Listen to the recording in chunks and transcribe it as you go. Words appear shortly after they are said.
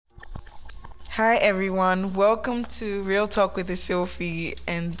Hi everyone, welcome to Real Talk with Isilfi,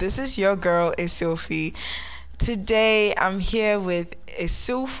 and this is your girl Isilfi. Today I'm here with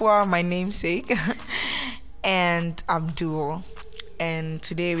Isilfwa, my namesake, and Abdul. And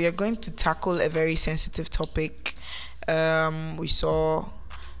today we are going to tackle a very sensitive topic. We saw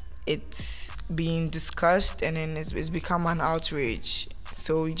it being discussed, and then it's become an outrage.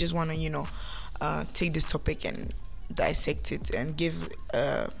 So we just want to, take this topic and dissect it and give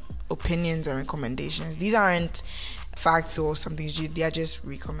opinions and recommendations. These aren't facts or something, they are just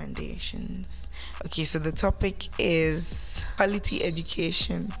recommendations. Okay, so the topic is quality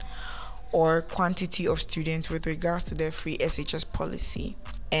education or quantity of students with regards to the free SHS policy.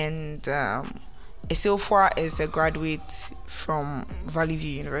 And Esilfwa is a graduate from Valley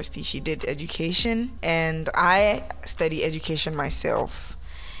View University. She did education, and I study education myself.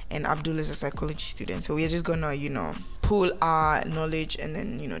 And Abdul is a psychology student. So we're just gonna, pool our knowledge and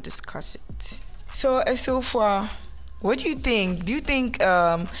then, discuss it. So Esilfwa, what do you think? Do you think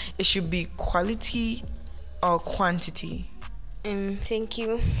it should be quality or quantity? Thank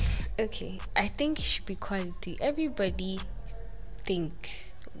you. Okay, I think it should be quality.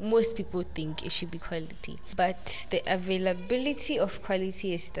 Most people think it should be quality, but the availability of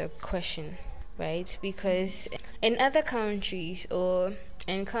quality is the question, right? Because in other countries or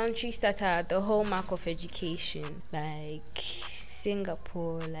in countries that are the hallmark of education, like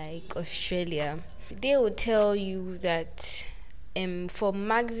Singapore, like Australia, they will tell you that for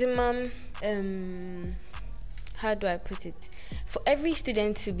maximum how do I put it? For every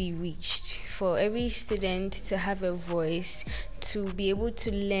student to be reached, for every student to have a voice, to be able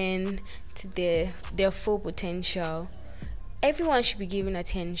to learn to their full potential, everyone should be given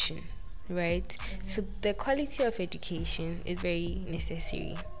attention, right? Mm-hmm. So the quality of education is very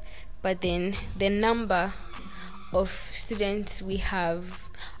necessary. But then the number of students we have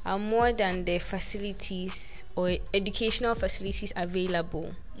are more than the facilities or educational facilities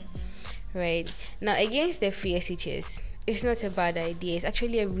available. Right. Now, against the free SHS, it's not a bad idea. It's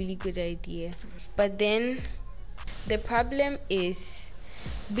actually a really good idea. But then the problem is,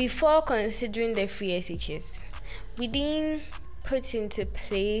 before considering the free SHS, we didn't put into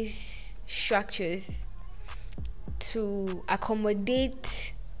place structures to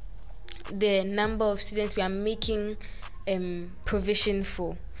accommodate the number of students we are making provision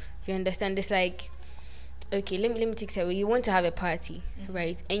for. You understand? It's like, okay, let me take it away. You want to have a party,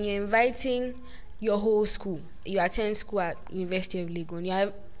 right? And you're inviting your whole school. You attend school at University of Legon.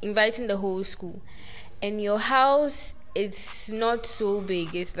 You're inviting the whole school. And your house is not so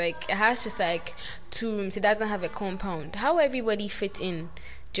big. It's like, it has just like 2 rooms. It doesn't have a compound. How everybody fit in?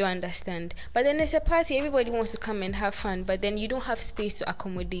 Do you understand? But then it's a party. Everybody wants to come and have fun. But then you don't have space to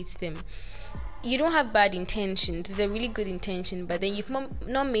accommodate them. You don't have bad intentions. It's a really good intention. But then you've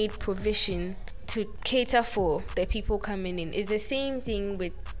not made provision to cater for the people coming in. It's the same thing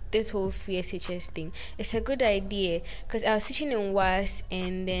with this whole free SHS thing. It's a good idea because I was teaching in WAS,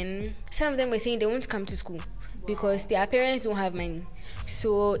 and then some of them were saying they won't come to school because their parents don't have money.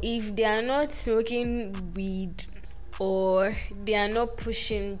 So if they are not smoking weed or they are not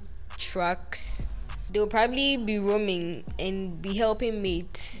pushing trucks, they'll probably be roaming and be helping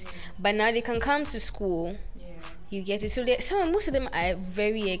mates. But now they can come to school. You get it. So most of them are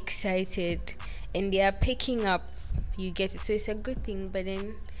very excited and they are picking up. You get it. So it's a good thing, but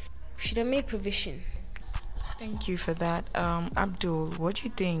then should have made provision. Thank you for that. Abdul, what do you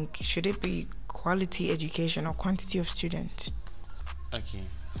think? Should it be quality education or quantity of students? Okay,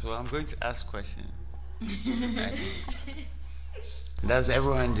 so I'm going to ask questions. Does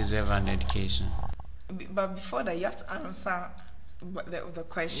everyone deserve an education? But before that, you have to answer the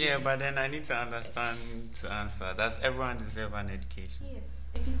question. Yeah, but then I need to understand to answer. Does everyone deserve an education? Yes,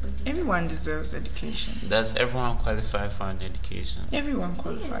 everyone deserves education. Does everyone qualify for an education? Everyone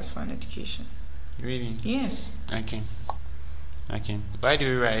qualifies for an education. Really? Yes. Okay. Why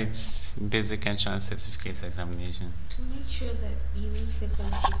do we write basic entrance certificate examination? To make sure that you meet the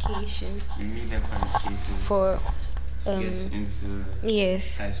qualification. You need the qualification for to get into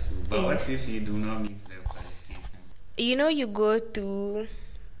yes. high school. But what if you do not meet the qualification? You go through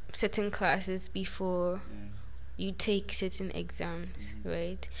certain classes before you take certain exams,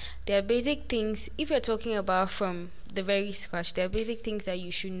 right? There are basic things, if you're talking about from the very scratch, there are basic things that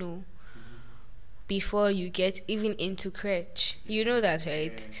you should know before you get even into crèche. You know that,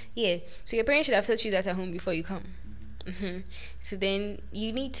 right? Yeah. So your parents should have taught you that at home before you come. So then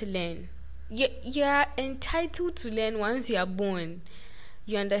you need to learn. You are entitled to learn once you are born.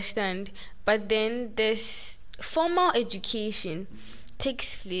 You understand? But then this formal education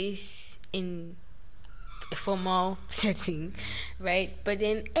takes place in a formal setting, right? But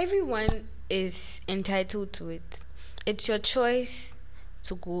then everyone is entitled to it. It's your choice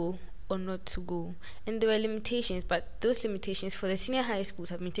to go or not to go. And there were limitations, but those limitations for the senior high schools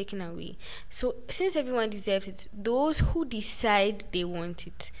have been taken away. So since everyone deserves it, those who decide they want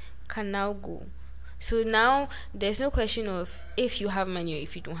it can now go. So now there's no question of if you have money or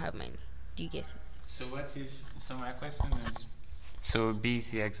if you don't have money. Do you get it? So what if? So my question is, so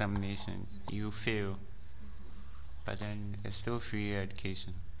BC examination, you fail, but then it's still free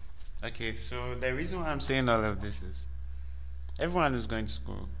education. Okay, so the reason why I'm saying all of this is, everyone is going to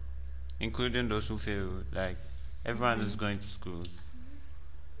school, including those who fail. Like, everyone is going to school.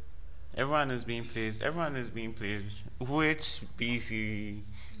 Everyone is being placed. Everyone is being placed. Which BC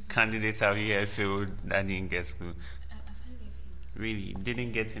candidates have you had failed that didn't get school? Really,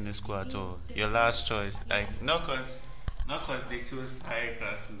 didn't get in the school at all. Your last choice, like not cause they chose higher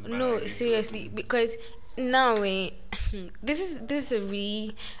class schools. But No, like, they seriously, because now this is a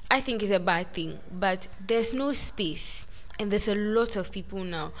really, I think is a bad thing, but there's no space and there's a lot of people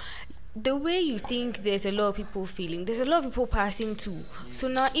now. The way you think there's a lot of people feeling, there's a lot of people passing too. So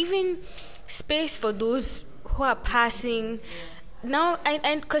now even space for those who are passing now,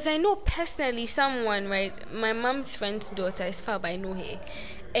 and because I know personally someone, right, my mom's friend's daughter is far, but I know her,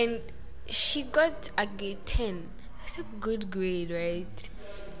 and she got a grade 10. That's a good grade, right?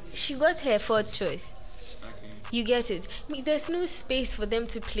 She got her fourth choice. You get it? I mean, there's no space for them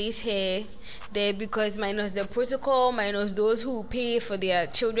to place her there because minus the protocol, minus those who pay for their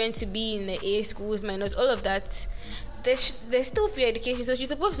children to be in the A schools, minus all of that. There's still free education, so she's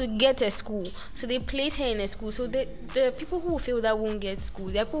supposed to get a school. So they place her in a school. So the people who fail that won't get school.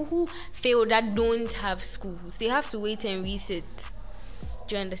 The people who fail that don't have schools. They have to wait and resit.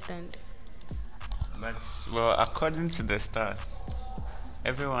 Do you understand? But well, according to the stats,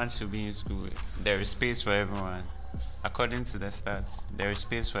 everyone should be in school. There is space for everyone. According to the stats, there is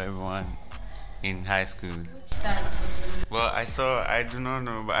space for everyone in high schools. Which stats? Well, I do not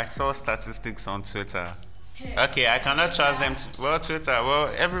know, but I saw statistics on Twitter. Okay, I cannot trust them. Well, Twitter,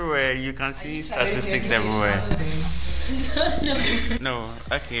 well, everywhere you can see statistics everywhere. No,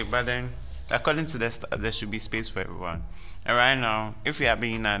 okay, but then according to the there should be space for everyone. And right now, if we are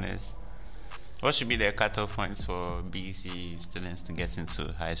being honest, what should be the cutoff points for BC students to get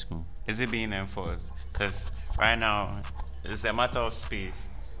into high school? Is it being enforced? Because right now, it's a matter of space.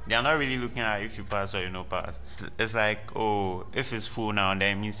 They are not really looking at if you pass or you no pass. It's like, oh, if it's full now,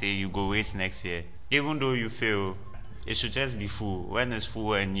 then means say you go wait next year. Even though you fail, it should just be full. When it's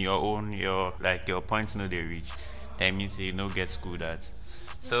full and your points no they reach, that means say you no get school that.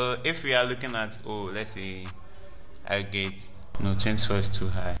 So if we are looking at, oh, let's say aggregate, no, 24 is too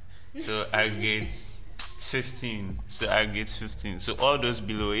high. So aggregate 15. So aggregate 15. So all those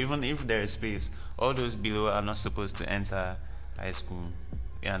below, even if there is space, all those below are not supposed to enter high school.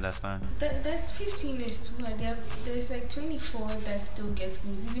 You understand? That's 15 is too high. There's like 24 that still get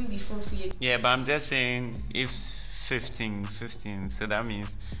schools even before free. Yeah, but I'm just saying if 15, so that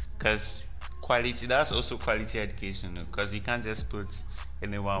means because quality, that's also quality education, because you can't just put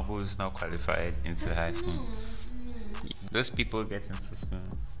anyone who's not qualified into high school. No. Those people get into school.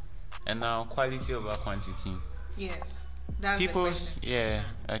 And now quality over quantity. Yes. That's People, the question. yeah,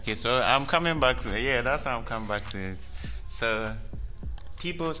 okay, so I'm coming back to it. Yeah, that's how I'm coming back to it. So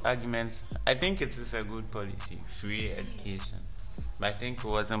people's arguments, I think it is a good policy, free education, but I think it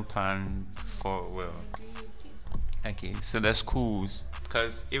wasn't planned for well. Okay, so the schools,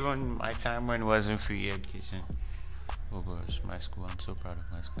 because even my time when it wasn't free education, oh gosh, my school, I'm so proud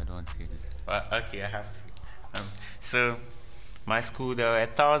of my school, I don't want to say this, but okay, I have to. So my school, there were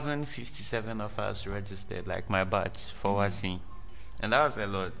 1,057 of us registered, like my batch for WASI, and that was a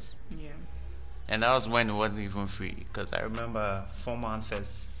lot. Yeah. And that was when it wasn't even free, because I remember 4 months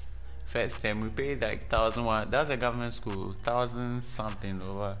first term we paid like 1,001. That's a government school, 1,000 something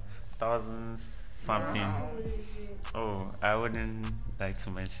over 1,000 something. Oh, I wouldn't like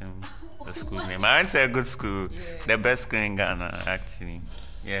to mention the school's name. I went to a good school, the best school in Ghana actually.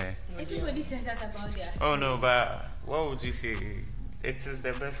 Yeah. Everybody says that about their school. Oh no, but what would you say? It is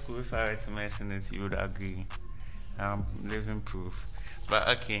the best school. If I were to mention it, you would agree. Living proof. But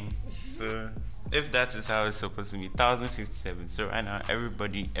okay, so if that is how it's supposed to be, 1,057. So right now,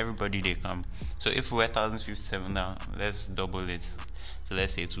 everybody they come. So if we're 1,057 now, let's double it. So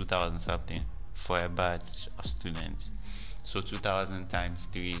let's say 2,000 something for a batch of students. So 2,000 times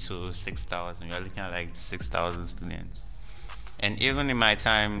 3, so 6,000. You're looking at like 6,000 students. And even in my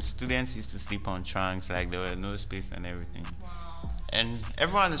time, students used to sleep on trunks, like there were no space and everything. Wow. And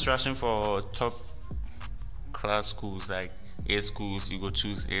everyone is rushing for top class schools, like A schools, you go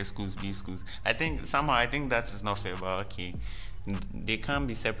choose A schools, B schools. I think that is not fair, but okay. They can't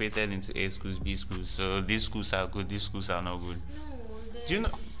be separated into A schools, B schools. So these schools are good, these schools are not good. No, Do you know?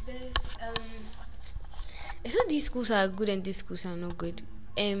 It's not these schools are good and these schools are not good.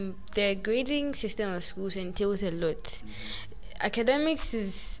 The grading system of schools entails a lot. Academics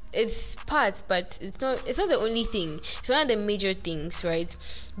is it's part, but it's not the only thing. It's one of the major things, right?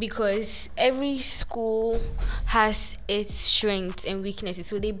 Because every school has its strengths and weaknesses,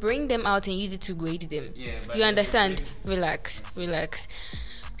 so they bring them out and use it to grade them. Yeah, but You understand? Relax.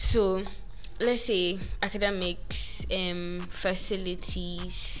 So let's say academics,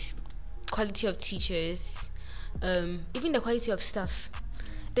 facilities, quality of teachers, even the quality of staff.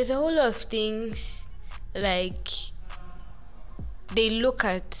 There's a whole lot of things like they look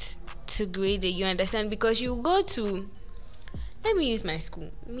at to grade it, you understand? Because you go to, let me use my school.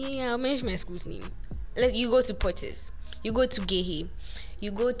 I'll mention my school's name. Like you go to Potters, you go to Gehe,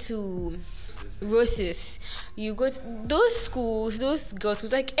 you go to Roses, you go to those schools, those girls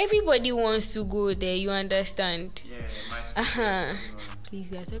schools, like everybody wants to go there, you understand? Yeah, my school. Please,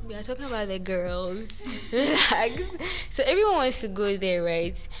 we are talking about the girls. Relax. So everyone wants to go there,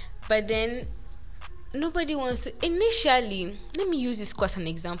 right? But then nobody wants to. Initially, let me use this school as an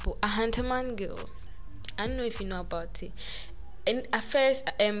example. Ahantaman girls. I don't know if you know about it. And at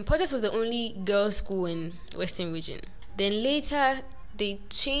first, Potters was the only girls' school in Western Region. Then later, they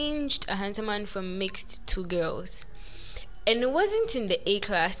changed Ahantaman from mixed to girls. And it wasn't in the A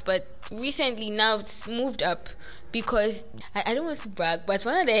class, but recently now it's moved up because I don't want to brag, but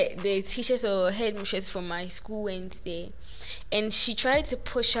one of the teachers or headmistresses from my school went there, and she tried to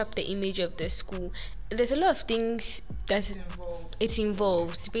push up the image of the school. There's a lot of things that it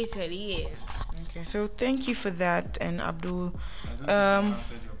involves, basically. Yeah. Okay, so thank you for that, and Abdul.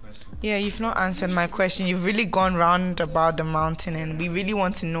 Yeah, you've not answered my question. You've really gone round about the mountain, and we really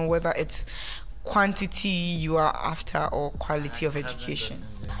want to know whether it's quantity you are after or quality of education.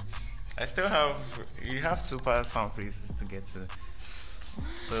 I still have. You have to pass some places to get to.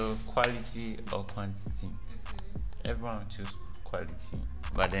 So quality or quantity? Everyone choose quality,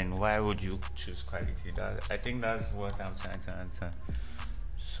 but then why would you choose quality? I think that's what I'm trying to answer.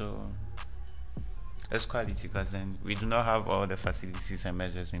 So it's quality because then we do not have all the facilities and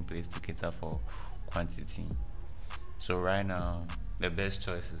measures in place to cater for quantity. So right now, the best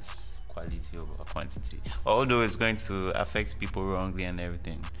choice is quality over quantity. Although it's going to affect people wrongly and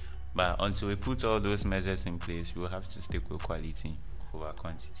everything, but until we put all those measures in place, we will have to stick with quality over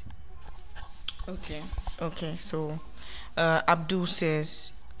quantity. Okay, so Abdul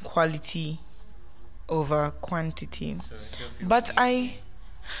says quality over quantity, but I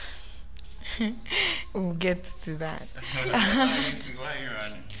we'll get to that. Why are you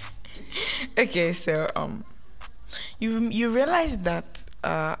running? Okay, so you realize that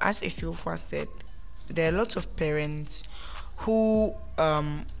as Isilfa said, there are lots of parents who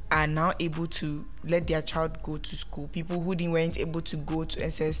are now able to let their child go to school. People who weren't able to go to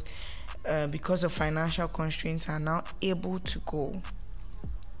SS because of financial constraints are now able to go.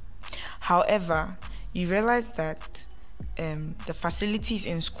 However, you realize that the facilities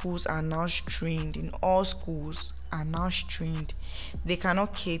in schools are now strained. In all schools are now strained. They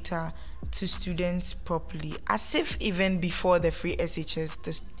cannot cater to students properly, as if even before the free SHS,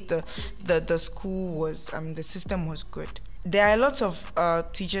 the school was the system was good. There are lots of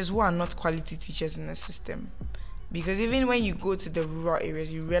teachers who are not quality teachers in the system, because even when you go to the rural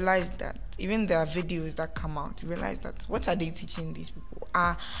areas, you realize that even there are videos that come out. You realize that what are they teaching these people?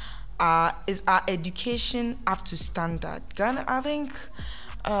 Is our education up to standard? Ghana, I think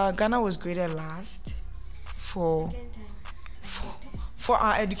Ghana was graded last for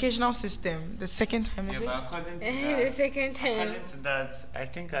our educational system. The second time, is it? But according to that, The second time. according to that, I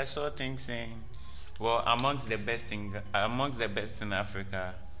think I saw things saying, well, amongst the best in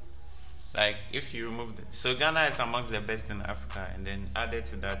Africa. Like if you remove so Ghana is amongst the best in Africa, and then added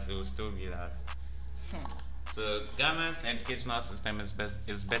to that, it will still be last. So Ghana's educational system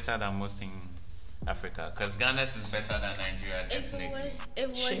is better than most in Africa, because Ghana's is better than Nigeria. Definitely. If it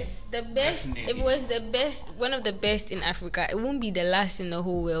was the best, Definitely. if it was the best, one of the best in Africa, it won't be the last in the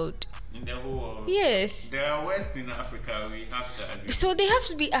whole world. In the whole world. Yes. They are West in Africa. We have to agree. So they have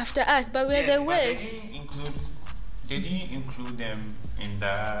to be after us, but we're Yes, the but West. They didn't include them in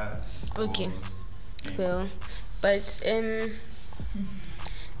that. Okay. thing. Well, but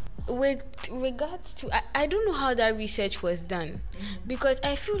with regards to I don't know how that research was done, because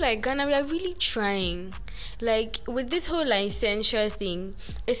I feel like Ghana, we are really trying. Like with this whole licensure thing,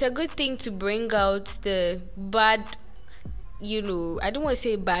 it's a good thing to bring out the bad I don't want to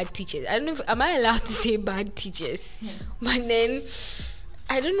say bad teachers. I don't know if am I allowed to say bad teachers. But then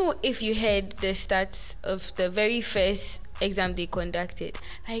I don't know if you heard the stats of the very first exam they conducted.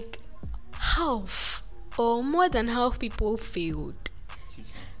 Like half or more than half people failed.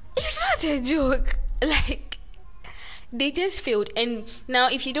 It's not a joke. Like they just failed, and now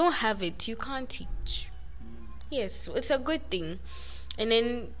if you don't have it, you can't teach. Yes, it's a good thing. And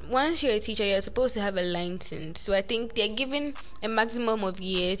then once you're a teacher, you're supposed to have a license. So I think they're given a maximum of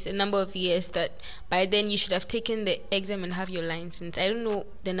years, a number of years that by then you should have taken the exam and have your license. I don't know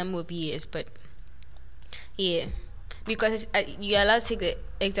the number of years, but yeah, because you're allowed to take the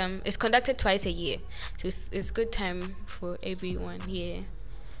exam. It's conducted twice a year, so it's good time for everyone. Yeah.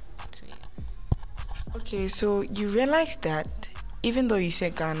 So, yeah. Okay, so you realize that even though you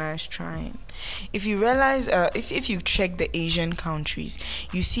said Ghana is trying, if you realize, if you check the Asian countries,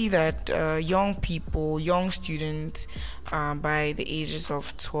 you see that young people, young students, by the ages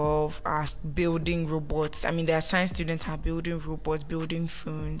of 12 are building robots. I mean, their science students are building robots, building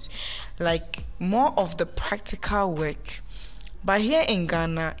phones, like more of the practical work. But here in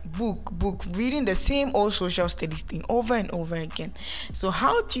Ghana, book, reading the same old social studies thing over and over again. So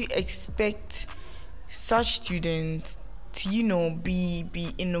how do you expect such students to be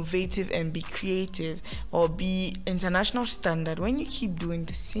innovative and be creative or be international standard when you keep doing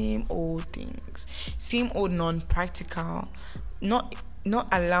the same old things, same old non-practical, not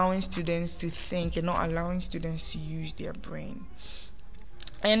allowing students to think and not allowing students to use their brain?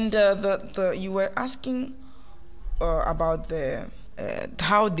 And the you were asking about the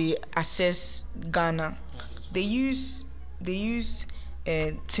how they assess Ghana. They use TIMS,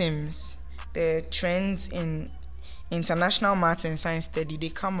 the trends in international maths and science study. They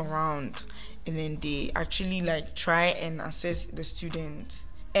come around and then they actually like try and assess the students,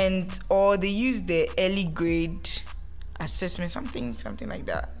 and or they use the early grade assessment, something like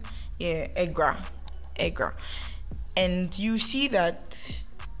that. Yeah, EGRA, and you see that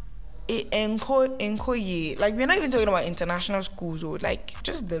in Koye, like we're not even talking about international schools or like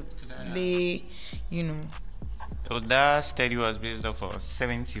just the So that study was based off of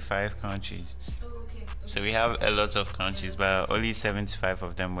 75 countries. So we have a lot of countries, but only 75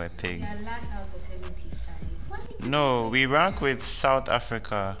 of them were picked. Yeah, last house was 75. No, we rank with South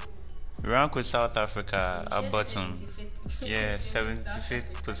Africa. At bottom. Yeah,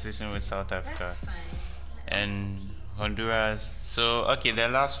 75th position with South Africa. And Honduras. So, okay, the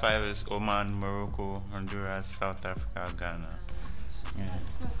last 5 is Oman, Morocco, Honduras, South Africa, Ghana. Yeah.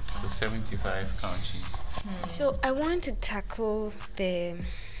 So 75 countries. So I want to tackle the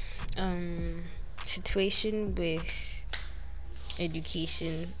situation with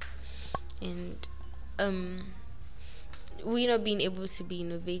education and we not being able to be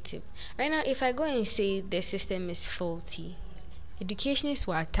innovative. Right now, if I go and say the system is faulty, educationists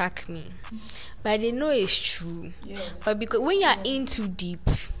will attack me, but they know it's true. Yes. But because when you're in too deep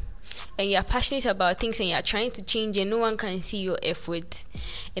and you're passionate about things and you're trying to change and no one can see your efforts,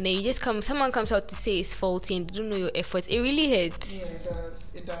 and then someone comes out to say it's faulty and they don't know your efforts, it really hurts. Yeah,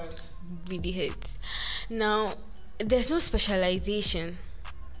 it does. Really hurts. Now, there's no specialization.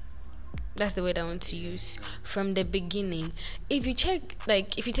 That's the word I want to use from the beginning. If you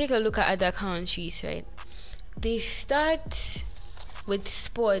take a look at other countries, right, they start with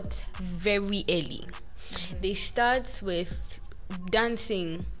sport very early. Mm-hmm. They start with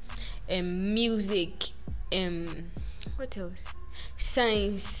dancing, music, what else?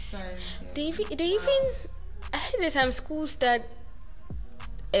 Science. Yeah. They even I heard there's some schools that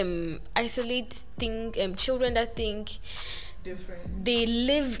isolate children that think different. They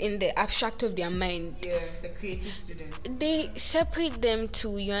live in the abstract of their mind. Yeah, the creative students. They separate them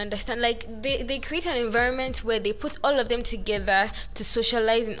to, you understand, like they create an environment where they put all of them together to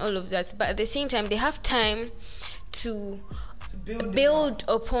socialize and all of that, but at the same time they have time to build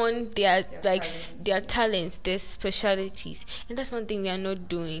upon their talents, their specialities. And that's one thing we are not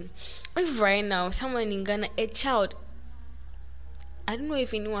doing. If right now someone in Ghana, a child, I don't know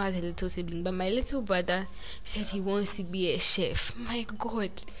if anyone has a little sibling, but my little brother said he wants to be a chef. My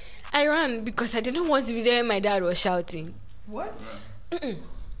God, I ran because I didn't want to be there when my dad was shouting. What?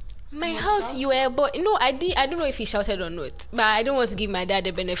 My house, you were, but no, I don't know if he shouted or not, but I don't want to give my dad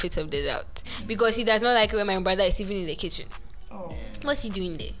the benefit of the doubt because he does not like it when my brother is even in the kitchen. Oh. What's he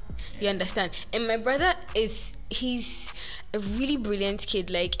doing there? You understand? And my brother he's a really brilliant kid,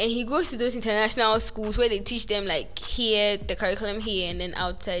 like, and he goes to those international schools where they teach them like here, the curriculum here, and then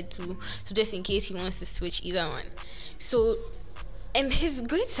outside too. So just in case he wants to switch either one. So and his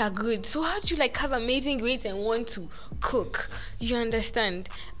grades are good. So how do you like have amazing grades and want to cook? You understand?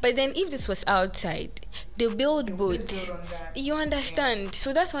 But then if this was outside, they build boats. You understand?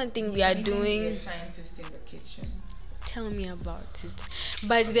 So that's one thing we are doing. A scientist in the kitchen. Tell me about it.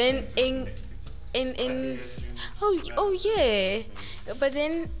 But then in oh yeah. But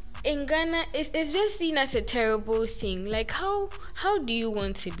then in Ghana, it's just seen as a terrible thing. Like how do you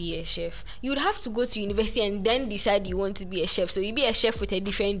want to be a chef? You would have to go to university and then decide you want to be a chef. So you be a chef with a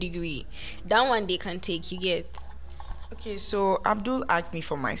different degree. That one they can take. You get. Okay, so Abdul asked me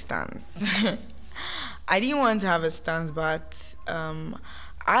for my stance. I didn't want to have a stance, but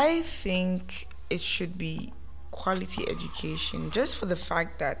I think it should be quality education, just for the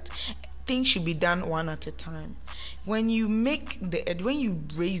fact that things should be done one at a time. When you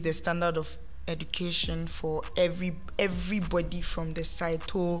raise the standard of education for everybody from the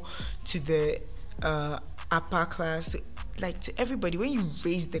Saito to the upper class, like to everybody, when you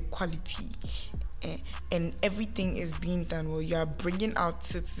raise the quality and everything is being done well, you are bringing out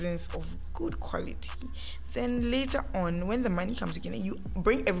citizens of good quality, then later on when the money comes again, you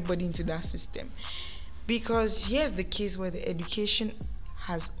bring everybody into that system. Because here's the case where the education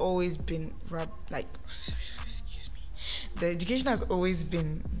has always been the education has always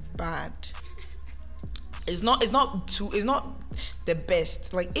been bad. It's not the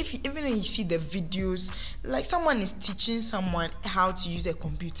best. Like even when you see the videos, like someone is teaching someone how to use a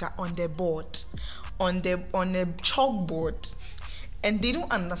computer on the board, on a chalkboard, and they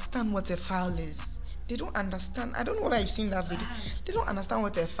don't understand what a file is. They don't understand. I don't know what I've seen that video. They don't understand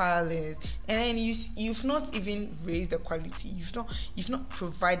what a file is, and then you've not even raised the quality. You've not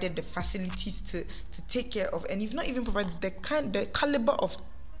provided the facilities to take care of, and you've not even provided the caliber of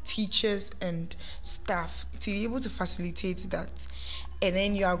teachers and staff to be able to facilitate that. And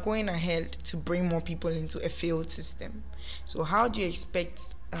then you are going ahead to bring more people into a failed system. So how do you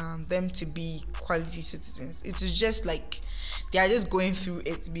expect them to be quality citizens? It's just like they are just going through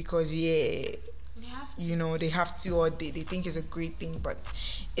it because they have to, or they think it's a great thing, but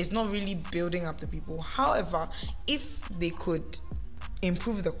it's not really building up the people. However, if they could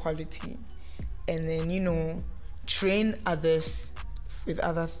improve the quality and then train others with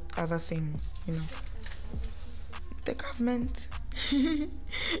other things, the government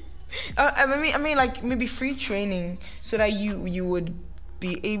I mean like maybe free training so that you would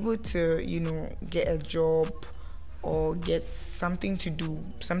be able to get a job or get something to do,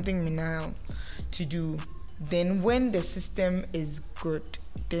 something menial to do. Then when the system is good,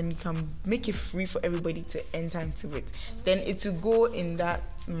 then you can make it free for everybody to enter into it. Then it will go in that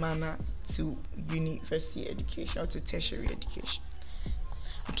manner to university education or to tertiary education.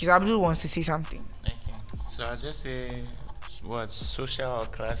 Okay, so Abdul wants to say something. Okay. So I'll just say social or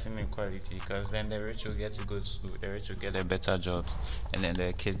class inequality, because then the rich will get to go to school, the rich will get their better jobs, and then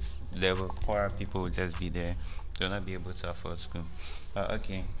the kids, the poorer people will just be there. They'll not be able to afford school.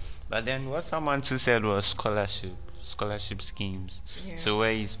 Okay. But then what someone too said was scholarship schemes. Yeah. So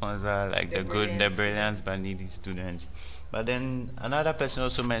where you sponsor like the brilliant but needy students. But then another person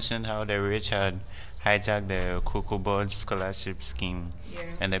also mentioned how the rich had hijacked the Cocoa Board scholarship scheme,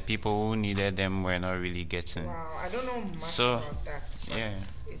 and the people who needed them were not really getting. Wow, I don't know much about that. Yeah,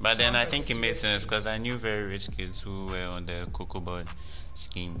 but then I think it made sense because I knew very rich kids who were on the Cocoa Board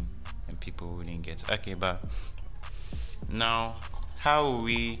scheme and people who didn't get. Okay, but now how will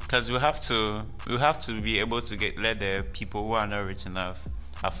we? Because we have to be able to let the people who are not rich enough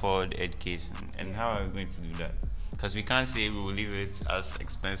afford education, and how are we going to do that? Because we can't say we will leave it as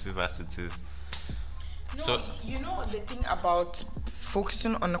expensive as it is. No, so the thing about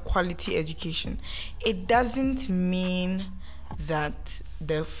focusing on a quality education, it doesn't mean that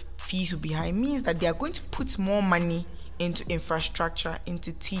the fees will be high. It means that they are going to put more money into infrastructure,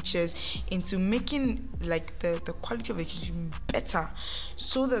 into teachers, into making like the quality of education better,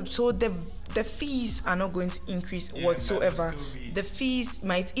 so the fees are not going to increase whatsoever. The fees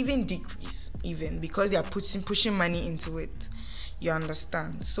might even decrease, even because they are pushing money into it. You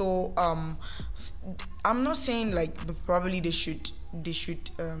understand? So I'm not saying like probably they should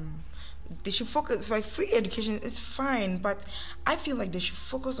focus, like free education is fine, but I feel like they should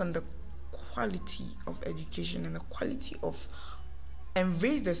focus on the quality of education and the quality of, and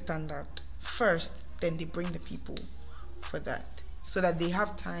raise the standard first, then they bring the people for that, so that they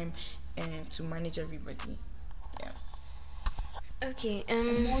have time to manage everybody. Yeah. Okay.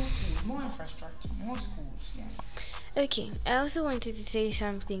 And more schools, more infrastructure, more schools. Yeah. Okay, I also wanted to say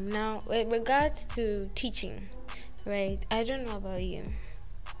something now with regards to teaching, right? I don't know about you.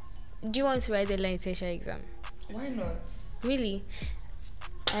 Do you want to write the licensure exam? Why not? Really?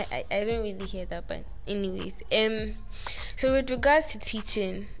 I don't really hear that, but anyways, So with regards to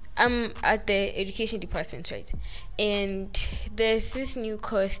teaching, I'm at the education department, right? And there's this new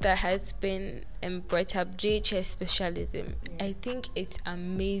course that has been brought up, JHS specialism. I think it's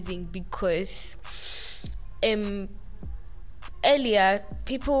amazing because earlier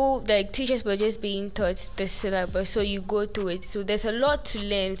people like teachers were just being taught the syllabus, so you go through it, so there's a lot to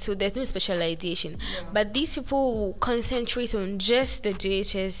learn, so there's no specialization. But these people will concentrate on just the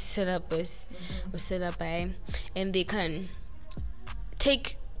JHS syllabus or syllabi, and they can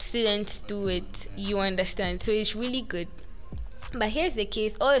take students through it, you understand, so it's really good. But here's the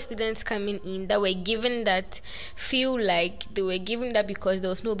case, all the students coming in that were given that feel like they were given that because there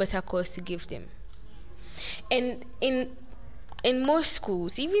was no better course to give them. And in most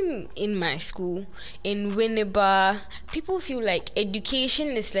schools, even in my school, in Winneba, people feel like education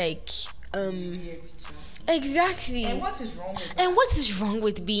is like exactly. And what is wrong with that? And what is wrong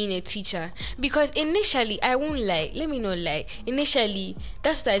with being a teacher? Because initially, I won't lie, let me not lie. Initially,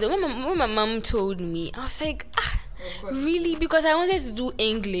 that's what I thought. When my mom told me, I was like, really? Because I wanted to do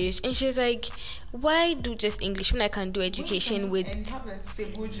English, and she was like, why do just English when I can do education with and have a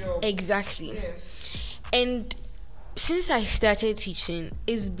stable job? Exactly. Yes. And since I started teaching,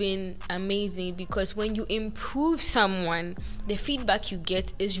 it's been amazing because when you improve someone, the feedback you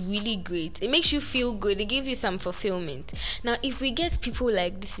get is really great. It makes you feel good. It gives you some fulfillment. Now, if we get people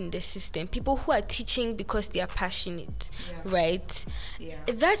like this in the system, people who are teaching because they are passionate, right? Yeah.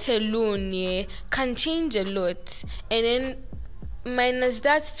 That alone, can change a lot. And then minus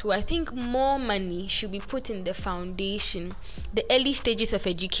that too, I think more money should be put in the foundation, the early stages of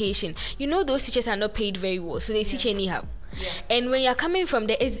education. You know, those teachers are not paid very well, so they teach anyhow. And when you're coming from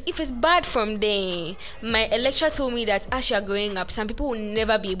there, if it's bad from there, my lecturer told me that as you're growing up, some people will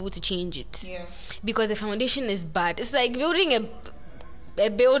never be able to change it because the foundation is bad. It's like building a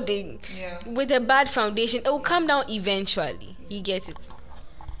building with a bad foundation. It will come down eventually. You get it?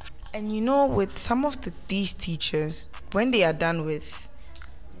 And you know, with some of these teachers, when they are done with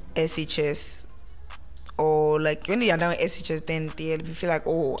SHS, or like when they are done with SHS, then they feel like,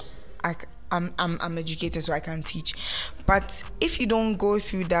 oh, I'm educated, so I can teach. But if you don't go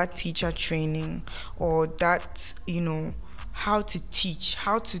through that teacher training or that, you know, how to teach,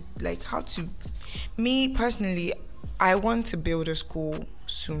 me personally, I want to build a school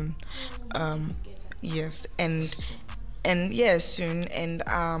soon. Yes, and yes, soon. And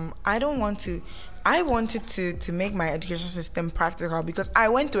I wanted to make my education system practical because I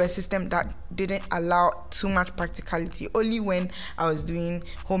went to a system that didn't allow too much practicality, only when I was doing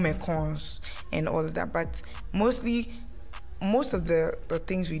home econs and all of that. But most of the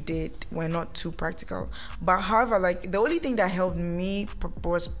things we did were not too practical. But however, like the only thing that helped me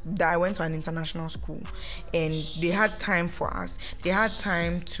was that I went to an international school and they had time for us. They had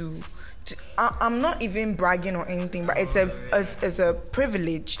time to I'm not even bragging or anything, but it's a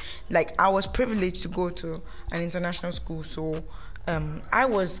privilege. Like I was privileged to go to an international school, so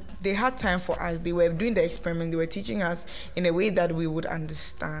they had time for us. They were doing the experiment. They were teaching us in a way that we would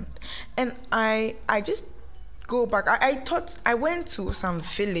understand. And I just go back. I went to some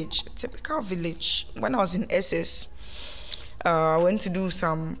village, typical village, when I was in SS. I went to do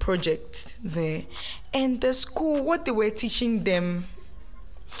some project there, and the school, what they were teaching them,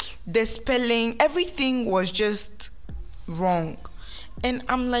 the spelling, everything was just wrong. And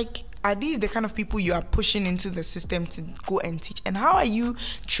I'm like, are these the kind of people you are pushing into the system to go and teach? And how are you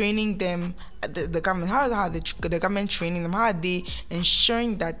training them, the government? How are the government training them? How are they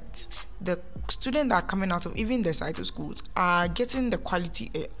ensuring that the students that are coming out of even the site of schools are getting the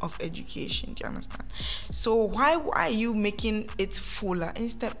quality of education? Do you understand? So why are you making it fuller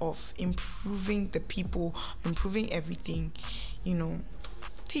instead of improving the people, improving everything? You know,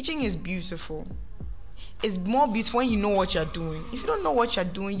 teaching is beautiful. It's more beautiful when you know what you're doing. If you don't know what you're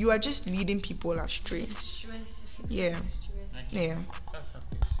doing, you are just leading people astray. Yeah.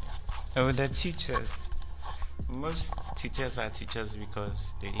 And with the teachers, most teachers are teachers because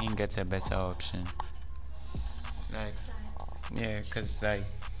they didn't get a better option. Because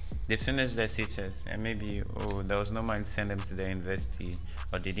they finished their teachers and maybe there was no money to send them to the university,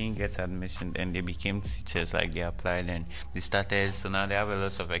 or they didn't get admission, and they became teachers. Like they applied and they started, so now they have a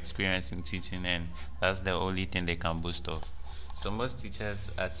lot of experience in teaching, and that's the only thing they can boast of. So most teachers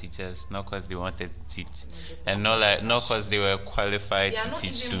are teachers not because they wanted to teach, and not because they were qualified They are to not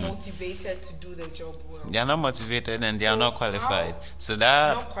teach even too. motivated to do the job well. They are not motivated and they are So not qualified. how- So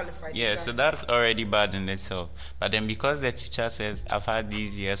that Not qualified, yeah, so exactly. that's already bad in itself. But then because the teacher says I've had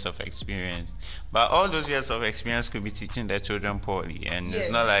these years of experience, but all those years of experience could be teaching the children poorly, and it's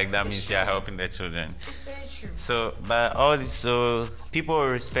Yes, not like that it's means you are true. helping the children. It's very true. So, but all this, so people will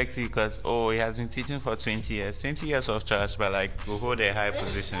respect it because he has been teaching for 20 years. 20 years of trash, but like will hold a high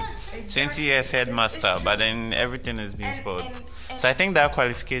position. 20 years headmaster, It's but true. then everything is being spoiled. and- So I think that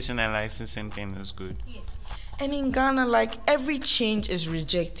qualification and licensing thing is good. And in Ghana, like every change is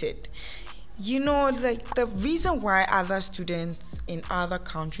rejected. You know, like the reason why other students in other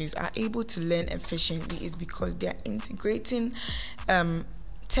countries are able to learn efficiently is because they are integrating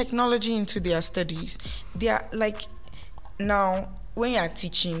technology into their studies. They are like now when you are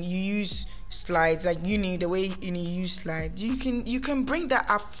teaching, you use slides like the way you use slides. You can bring that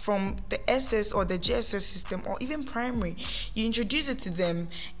up from the SS or the GSS system or even primary. You introduce it to them,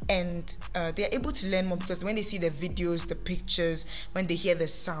 and they are able to learn more because when they see the videos, the pictures, when they hear the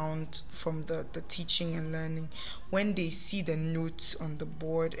sound from the teaching and learning, when they see the notes on the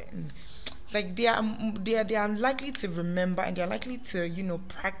board, and like they are likely to remember, and they are likely to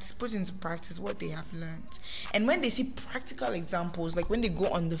put into practice what they have learned. And when they see practical examples, like when they go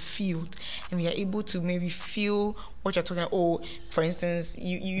on the field and they are able to maybe feel what you're talking about. Oh, for instance,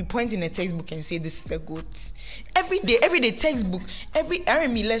 you point in a textbook and say this is a goat. Every day textbook, every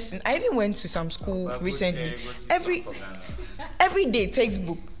RME lesson. I even went to some school recently. Every day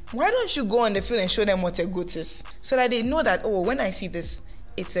textbook. Why don't you go on the field and show them what a goat is, so that they know that, oh, when I see this,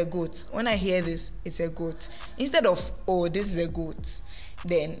 it's a goat. When I hear this, it's a goat. Instead of, oh, this is a goat,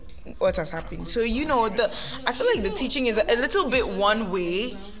 then what has happened? So I feel like the teaching is a little bit one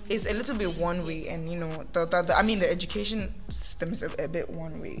way. It's a little bit one way, and the education system is a bit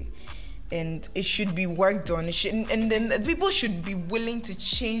one way, and it should be worked on. It should, and then the people should be willing to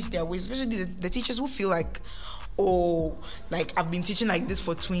change their ways, especially the teachers who feel like, oh, like I've been teaching like this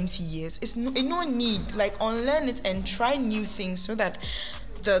for 20 years. It's no need. Like unlearn it and try new things so that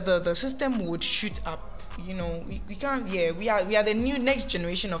the system would shoot up. We can't. Yeah, we are the new next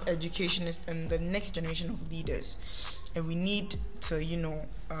generation of educationists and the next generation of leaders, and we need to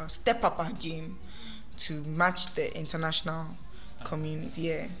step up our game to match the international community.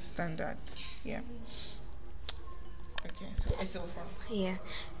 Yeah, standard. Yeah. Okay, so it's so far. Yeah,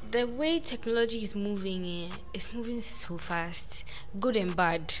 the way technology is moving, it's moving so fast, good and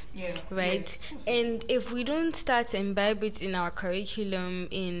bad. Yeah. Right? Yes. And if we don't start to imbibe it in our curriculum,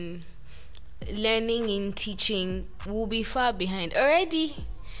 in learning, in teaching, we'll be far behind already.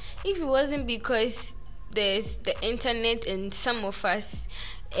 If it wasn't because there's the internet and some of us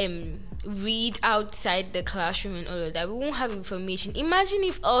read outside the classroom and all of that, we won't have information. Imagine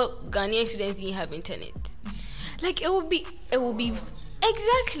if all Ghanaian students didn't have internet. Like it would be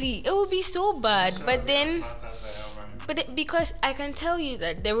exactly, it would be so bad. But then because I can tell you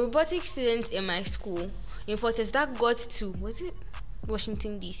that the robotic students in my school in Portes that got to, was it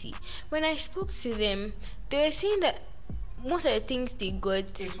Washington DC, when I spoke to them, they were saying that most of the things they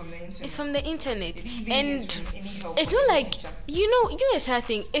got is from the internet. And it's not like you know a sad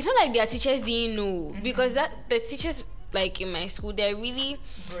thing, it's not like their teachers didn't know, because that the teachers like in my school, they're really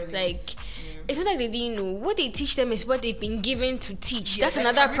Brilliant. like it's not like they didn't know. What they teach them is what they've been given to teach. Yeah, that's the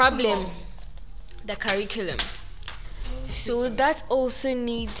another curriculum. problem. The curriculum. So that also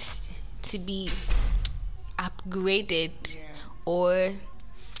needs to be upgraded or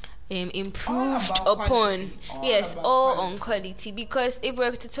improved about upon. quality. Yes, About all quality. on quality. Because if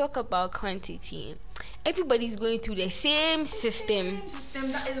we're to talk about quantity, everybody's going through the same system.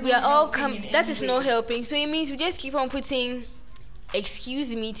 We are all that is not helping. So it means we just keep on putting, excuse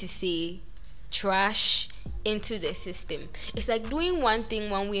me to say, trash into the system. It's like doing one thing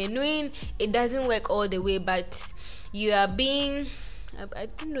one way and knowing it doesn't work all the way, but you are being, I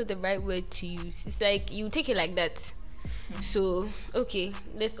don't know the right word to use. It's like you take it like that. So okay,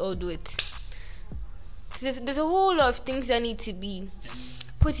 let's all do it. There's a whole lot of things that need to be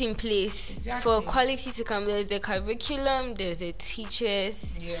put in place for Exactly. quality to come. There's the curriculum, there's the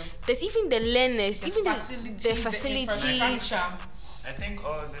teachers, Yeah. there's even the learners, even the the facilities. infrastructure. I think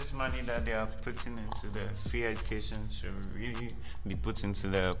all this money that they are putting into the free education should really be put into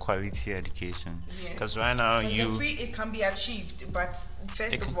the quality education. Yeah. Because right now The free, it can be achieved, but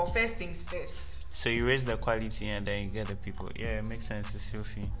first things first. So you raise the quality and then you get the people. Yeah, it makes sense, it's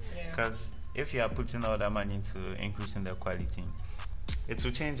Sophie. Yeah. Because if you are putting all that money into increasing the quality, it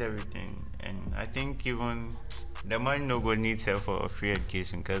will change everything. And I think even the money no go need help for free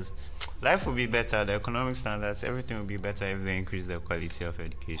education, because life will be better, the economic standards, everything will be better if they increase the quality of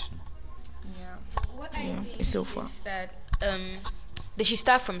education. Yeah. What I think It's so far. is that they should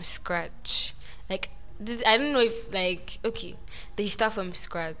start from scratch. Like this, I don't know if like okay, they should start from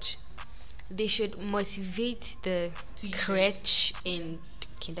scratch. They should motivate the Teachers. crèche in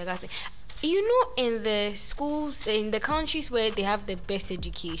kindergarten. You know, in the schools, in the countries where they have the best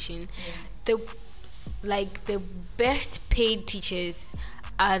education, the the best paid teachers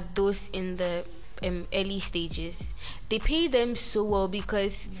are those in the early stages. They pay them so well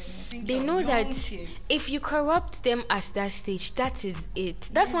because they know that if you corrupt them at that stage, that is it.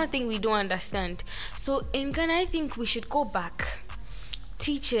 That's one thing we don't understand. So in Ghana, I think we should go back.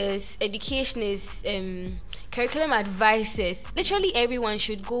 Teachers, educationists, curriculum advisors, literally everyone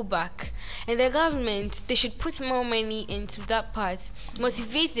should go back. And the government, they should put more money into that part,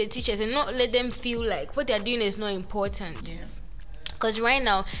 motivate the teachers and not let them feel like what they're doing is not important. Because right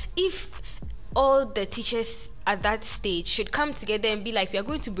now, if all the teachers at that stage should come together and be like, we are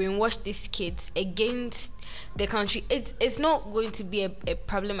going to brainwash these kids against the country, it's not going to be a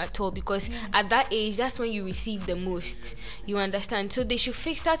problem at all, because at that age, that's when you receive the most. You understand? So they should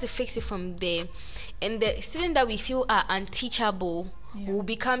start to fix it from there. And the students that we feel are unteachable will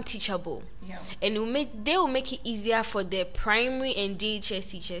become teachable. And they will make it easier for the primary and DHS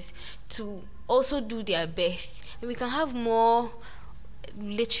teachers to also do their best. And we can have more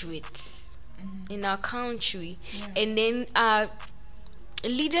literates in our country. And then our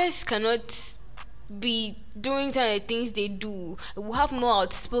leaders cannot be doing some of the things they do. We'll have more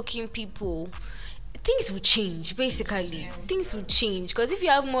outspoken people. Things will change, basically. Things will change, because if you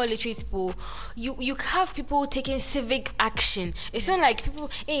have more literate people, you have people taking civic action. It's not like people,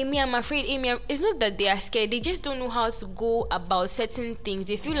 hey, me, I'm afraid, hey, me, it's not that they are scared. They just don't know how to go about certain things.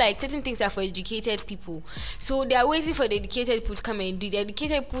 They feel like certain things are for educated people. So they are waiting for the educated people to come and do it. The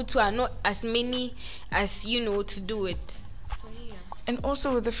educated people too are not as many as, to do it. And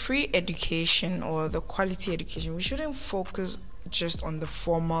also with the free education or the quality education, we shouldn't focus just on the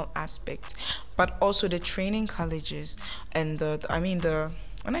formal aspect, but also the training colleges and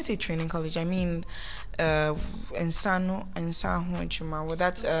when I say training college, I mean Ensano Chuma, well,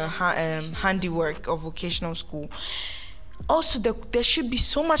 that's handiwork or vocational school. Also, there should be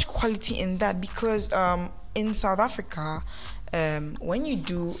so much quality in that, because in South Africa, when you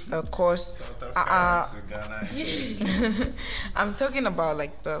do a course, I'm talking about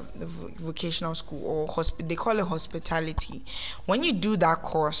like the vocational school or they call it hospitality. When you do that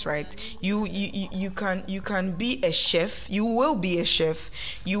course, right, you can be a chef. You will be a chef.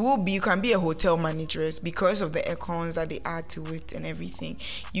 You can be a hotel manager because of the econs that they add to it and everything.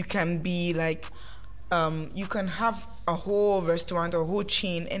 You can be like you can have a whole restaurant or a whole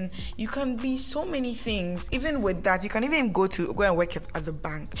chain, and you can be so many things. Even with that, you can even go and work at the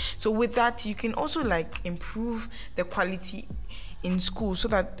bank. So with that, you can also like improve the quality in school, so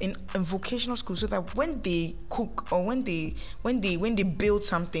that in vocational school, so that when they cook or when they build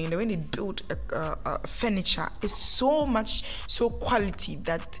something, when they build a furniture, it's so quality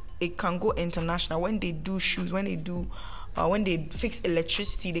that it can go international. When they do shoes, when they fix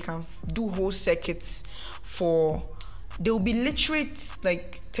electricity, they can do whole circuits for. They'll be literate,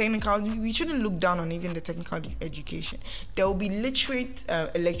 like technical. We shouldn't look down on even the technical education. There will be literate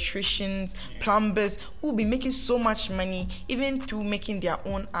electricians, plumbers who will be making so much money, even through making their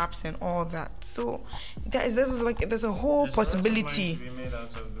own apps and all that. So there's a whole possibility.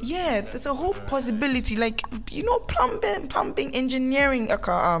 Yeah, there's a whole possibility. Like plumbing, engineering.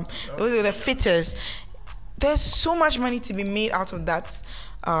 Those are the fitters. There's so much money to be made out of that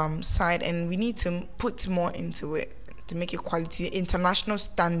side, and we need to put more into it to make it quality, international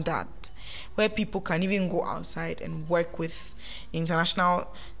standard, where people can even go outside and work with the international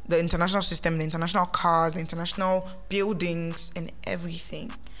system, the international cars, the international buildings, and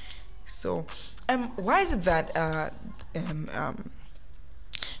everything. So, why is it that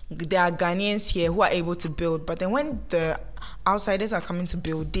there are Ghanaians here who are able to build, but then when the outsiders are coming to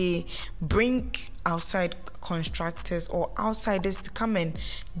build, they bring outside contractors or outsiders to come and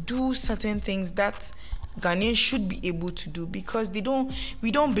do certain things that Ghanaians should be able to do, because we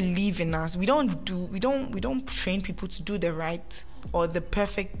don't believe in us. We don't train people to do the right or the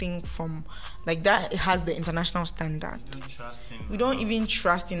perfect thing from like that. It has the international standard. We don't even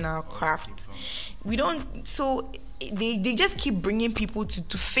trust in our craft. We don't. So they just keep bringing people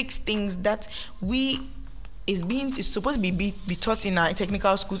to fix things that is supposed to be taught in our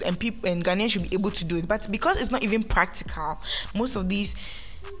technical schools, and people and Ghanaians should be able to do it. But because it's not even practical, most of these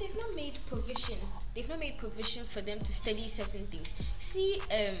they've not made provision. they've not made provision for them to study certain things. See,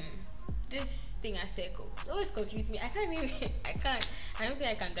 this thing at Circle, it's always confused me. I don't think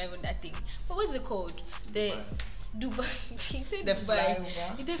I can drive on that thing. But what's it called? The Dubai. He said The Dubai.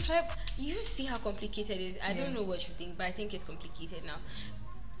 flyover. The fly. You see how complicated it is. I don't know what you think, but I think it's complicated now.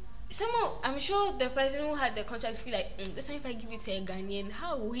 Somehow, I'm sure the person who had the contract feel like, this one, if I give it to a Ghanaian,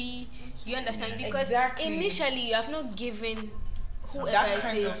 how will he? You understand? Because Exactly. initially you have not given whoever That it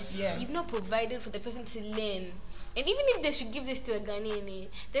kind is, of, yeah. you've not provided for the person to learn. And even if they should give this to a Ghanaian,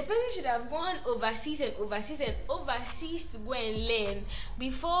 the person should have gone overseas to go and learn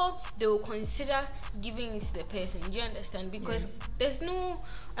before they will consider giving it to the person. Do you understand? Because there's no,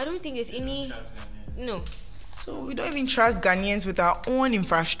 I don't think there's any, no. So we don't even trust Ghanaians with our own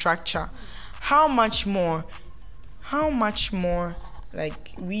infrastructure. How much more?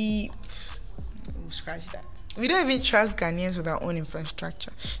 Like we'll scratch that. We don't even trust Ghanaians with our own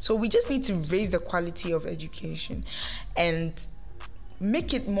infrastructure. So we just need to raise the quality of education and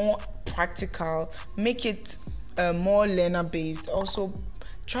make it more practical, make it more learner based. Also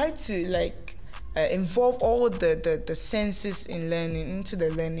try to involve all the senses in learning into the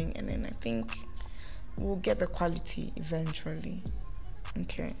learning, and then I think we'll get the quality eventually.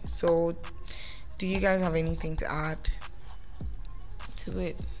 Okay, so do you guys have anything to add to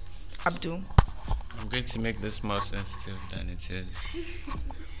it? Abdul? I'm going to make this more sensitive than it is.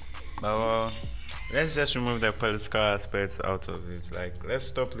 But well, let's just remove the political aspects out of it. Like, let's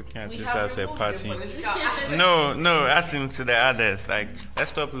stop looking at it as a party. No, as in to the others. Like,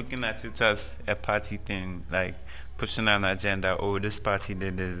 let's stop looking at it as a party thing. Like, pushing an agenda. Oh, this party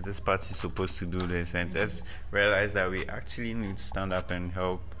did this party is supposed to do this, and just realize that we actually need to stand up and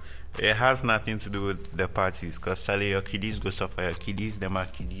help. It has nothing to do with the parties, because Charlie, your kiddies go suffer, your kiddies, them are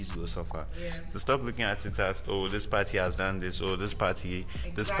kiddies go suffer. Yeah. So stop looking at it as, oh, this party has done this, oh, this party,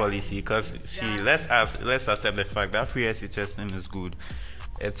 this policy. Because see, let's accept the fact that free SHS thing is good.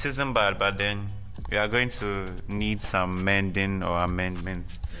 It isn't bad, but then we are going to need some mending or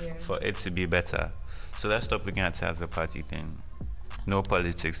amendments for it to be better. So let's stop looking at it as a party thing. No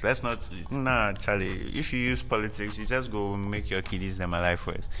politics. Let's not. Nah, Charlie. If you use politics, you just go make your kiddies them alive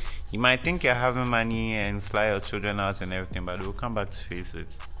first. You might think you're having money and fly your children out and everything, but they'll come back to face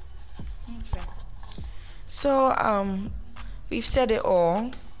it. Okay. So we've said it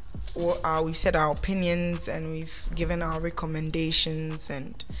all. We've said our opinions and we've given our recommendations,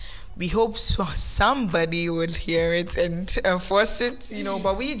 and we hope somebody would hear it and enforce it,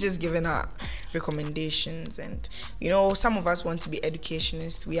 but we just given our recommendations, and some of us want to be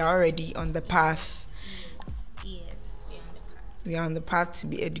educationists. We are already on the path. Yes, we are on the path to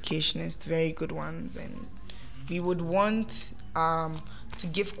be educationists, very good ones, and we would want to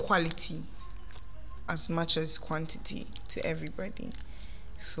give quality as much as quantity to everybody.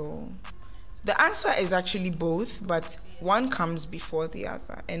 So the answer is actually both, but one comes before the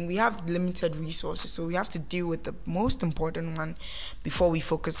other, and we have limited resources, so we have to deal with the most important one before we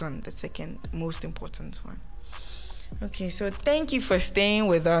focus on the second most important one. Okay, so thank you for staying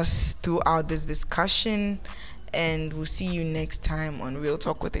with us throughout this discussion, and we'll see you next time on Real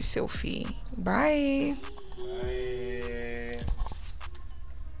Talk with a Selfie. Bye.